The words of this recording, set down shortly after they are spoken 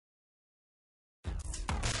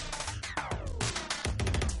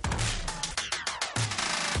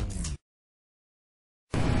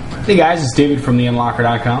Hey guys, it's David from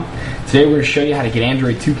theunlocker.com. Today we're going to show you how to get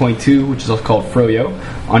Android 2.2, which is also called Froyo,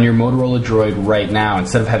 on your Motorola Droid right now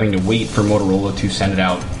instead of having to wait for Motorola to send it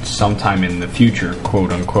out sometime in the future,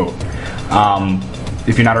 quote unquote.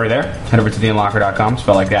 If you're not already there, head over to theunlocker.com,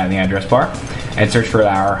 spell like that in the address bar, and search for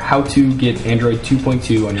our how to get Android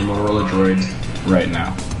 2.2 on your Motorola Droid right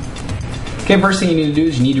now. Okay, first thing you need to do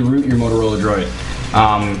is you need to root your Motorola Droid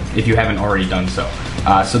if you haven't already done so.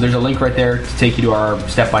 So there's a link right there to take you to our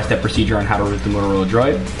step-by-step procedure on how to root the Motorola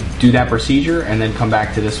Droid. Do that procedure and then come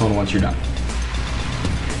back to this one once you're done.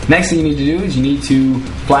 Next thing you need to do is you need to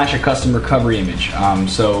flash a custom recovery image.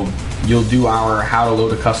 So you'll do our how to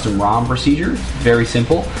load a custom ROM procedure. Very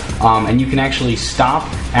simple. And you can actually stop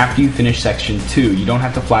after you finish section 2. You don't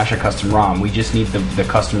have to flash a custom ROM. We just need the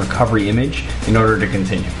custom recovery image in order to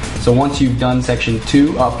continue. So once you've done section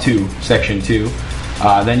 2, up to section 2,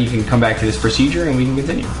 then you can come back to this procedure and we can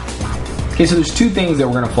continue. Okay, so there's two things that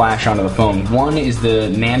we're going to flash onto the phone. One is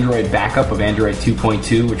the Nandroid backup of Android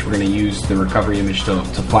 2.2, which we're going to use the recovery image to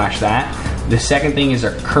flash that. The second thing is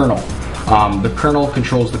a kernel. The kernel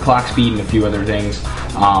controls the clock speed and a few other things.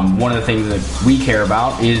 One of the things that we care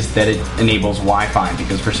about is that it enables Wi-Fi,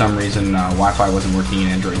 because for some reason Wi-Fi wasn't working in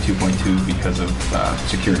Android 2.2 because of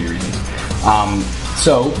security reasons.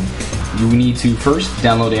 So you need to first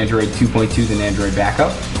download Android 2.2, the Nandroid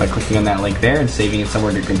backup, by clicking on that link there and saving it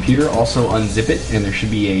somewhere on your computer. Also unzip it, and there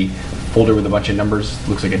should be a folder with a bunch of numbers,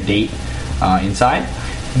 looks like a date, inside.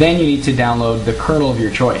 Then you need to download the kernel of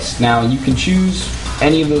your choice. Now you can choose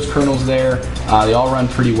any of those kernels there. They all run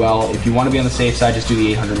pretty well. If you want to be on the safe side, just do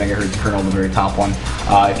the 800 megahertz kernel, the very top one.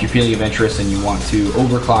 If you're feeling adventurous and you want to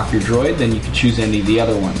overclock your Droid, then you can choose any of the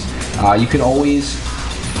other ones. You can always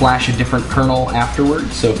flash a different kernel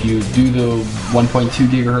afterwards. So if you do the 1.2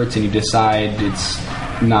 gigahertz and you decide it's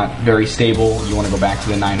not very stable, you want to go back to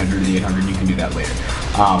the 900 or the 800, you can do that later.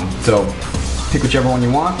 So pick whichever one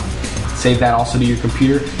you want. Save that also to your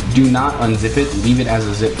computer. Do not unzip it. Leave it as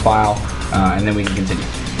a zip file, and then we can continue.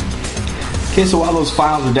 Okay, so while those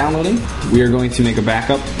files are downloading, we are going to make a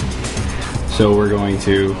backup. So we're going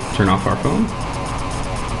to turn off our phone.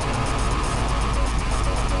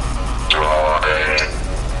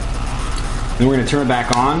 Then we're going to turn it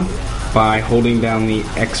back on by holding down the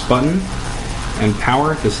X button and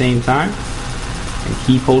power at the same time, and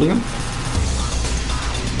keep holding them.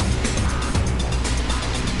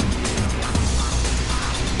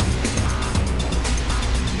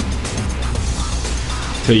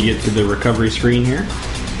 Until you get to the recovery screen here.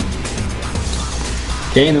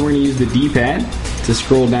 Okay, and then we're going to use the D-pad to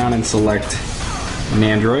scroll down and select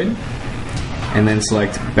Nandroid, and then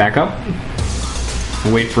select Backup,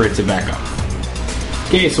 and wait for it to back up.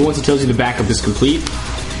 Okay, so once it tells you the backup is complete,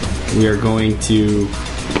 we are going to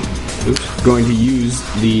use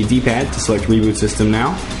the D-pad to select Reboot System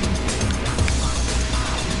Now,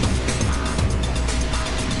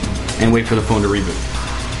 and wait for the phone to reboot.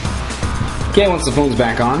 Okay, once the phone's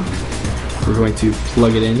back on, we're going to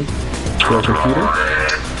plug it in to our computer,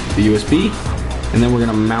 the USB, and then we're going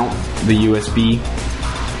to mount the USB,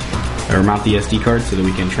 or mount the SD card so that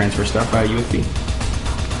we can transfer stuff via USB.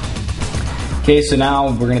 Okay, so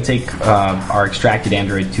now we're going to take our extracted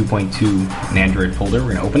Android 2.2 Nandroid folder,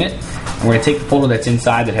 we're going to open it, and we're going to take the folder that's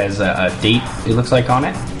inside that has a date, it looks like, on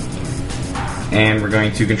it, and we're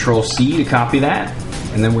going to Control-C to copy that,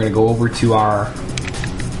 and then we're going to go over to our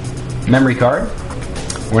memory card.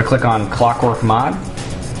 We're going to click on Clockwork Mod,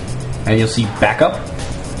 and you'll see Backup,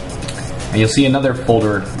 and you'll see another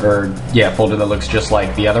folder, folder that looks just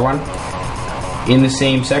like the other one. In the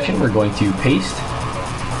same section, we're going to paste.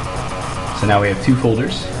 So now we have two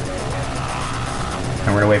folders, and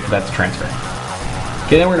we're going to wait for that to transfer.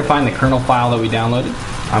 Okay, then we're going to find the kernel file that we downloaded.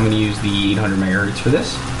 I'm going to use the 800 megahertz for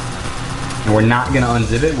this, and we're not going to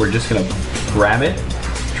unzip it. We're just going to grab it,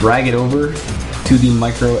 drag it over to the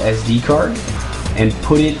micro SD card, and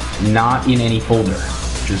put it not in any folder,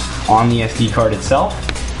 just on the SD card itself,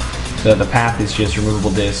 so that the path is just removable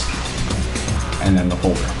disk and then the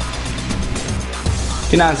folder.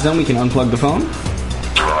 Okay, now it's done, we can unplug the phone,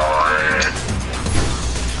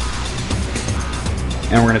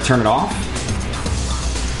 and we're going to turn it off.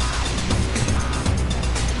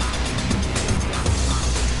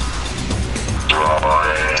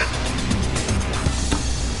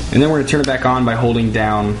 And then we're going to turn it back on by holding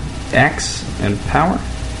down X and power.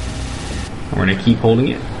 And we're going to keep holding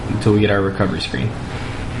it until we get our recovery screen.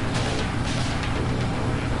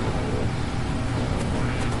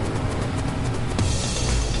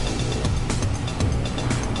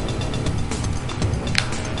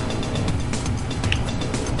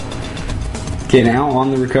 Okay, now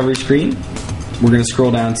on the recovery screen, we're going to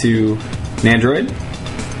scroll down to Nandroid,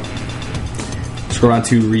 scroll down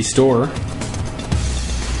to Restore,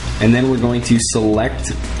 and then we're going to select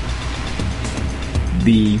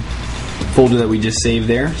the folder that we just saved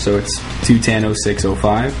there. So it's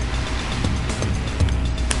 210.06.05.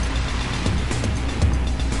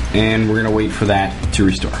 And we're going to wait for that to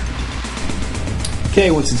restore.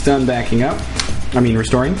 Okay, once it's done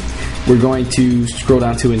restoring, we're going to scroll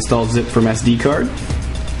down to Install Zip from SD card.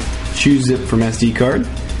 Choose Zip from SD card.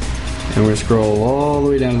 And we're going to scroll all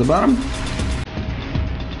the way down to the bottom.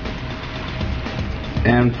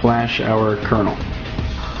 And flash our kernel.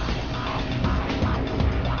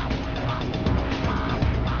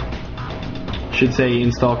 Should say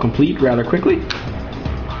install complete rather quickly.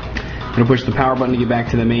 I'm going to push the power button to get back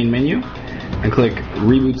to the main menu and click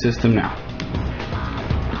Reboot System Now.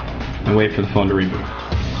 And wait for the phone to reboot.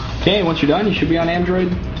 Okay, once you're done, you should be on Android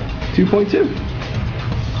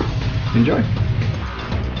 2.2. Enjoy.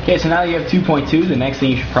 Okay, so now that you have 2.2, the next thing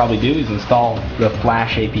you should probably do is install the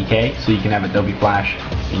Flash Apk so you can have Adobe Flash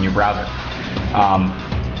in your browser. On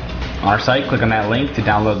our site, click on that link to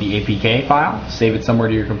download the APK file, save it somewhere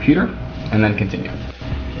to your computer, and then continue.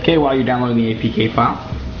 Okay, while you're downloading the APK file,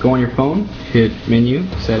 go on your phone, hit Menu,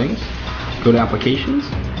 Settings, go to Applications,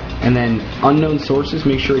 and then Unknown Sources,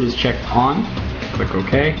 make sure it is checked on. Click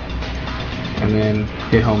OK, and then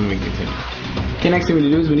hit Home and continue. Okay, next thing we need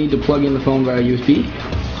to do is we need to plug in the phone via USB.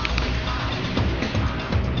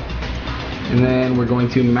 And then we're going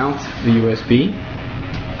to mount the USB.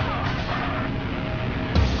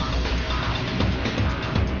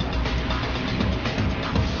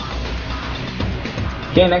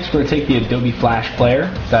 Okay, next we're going to take the Adobe Flash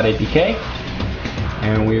Player.apk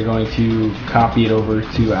and we're going to copy it over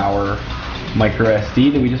to our micro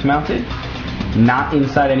SD that we just mounted. Not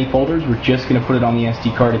inside any folders, we're just going to put it on the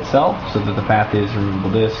SD card itself so that the path is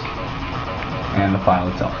removable disk and the file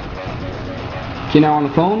itself. Okay, now on the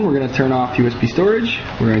phone we're going to turn off USB storage.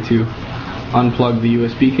 We're going to unplug the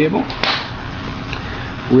USB cable.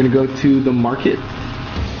 We're going to go to the market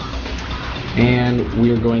and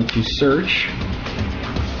we are going to search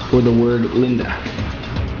for the word Linda.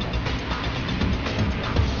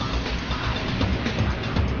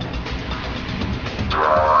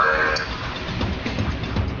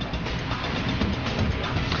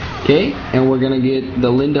 Okay, and we're going to get the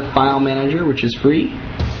Linda File Manager, which is free.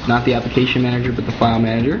 Not the Application Manager, but the File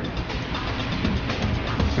Manager.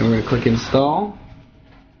 And we're going to click Install.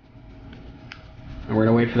 And we're going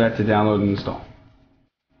to wait for that to download and install.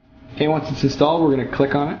 Okay, once it's installed, we're going to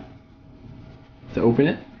click on it to open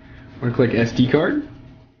it. We're going to click SD card.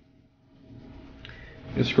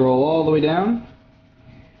 And scroll all the way down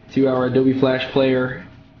to our Adobe Flash Player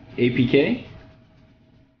APK.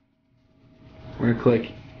 We're going to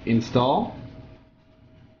click Install.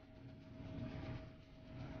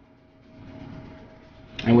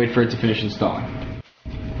 And wait for it to finish installing.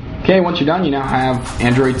 Okay, once you're done, you now have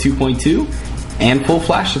Android 2.2 and full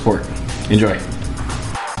Flash support. Enjoy.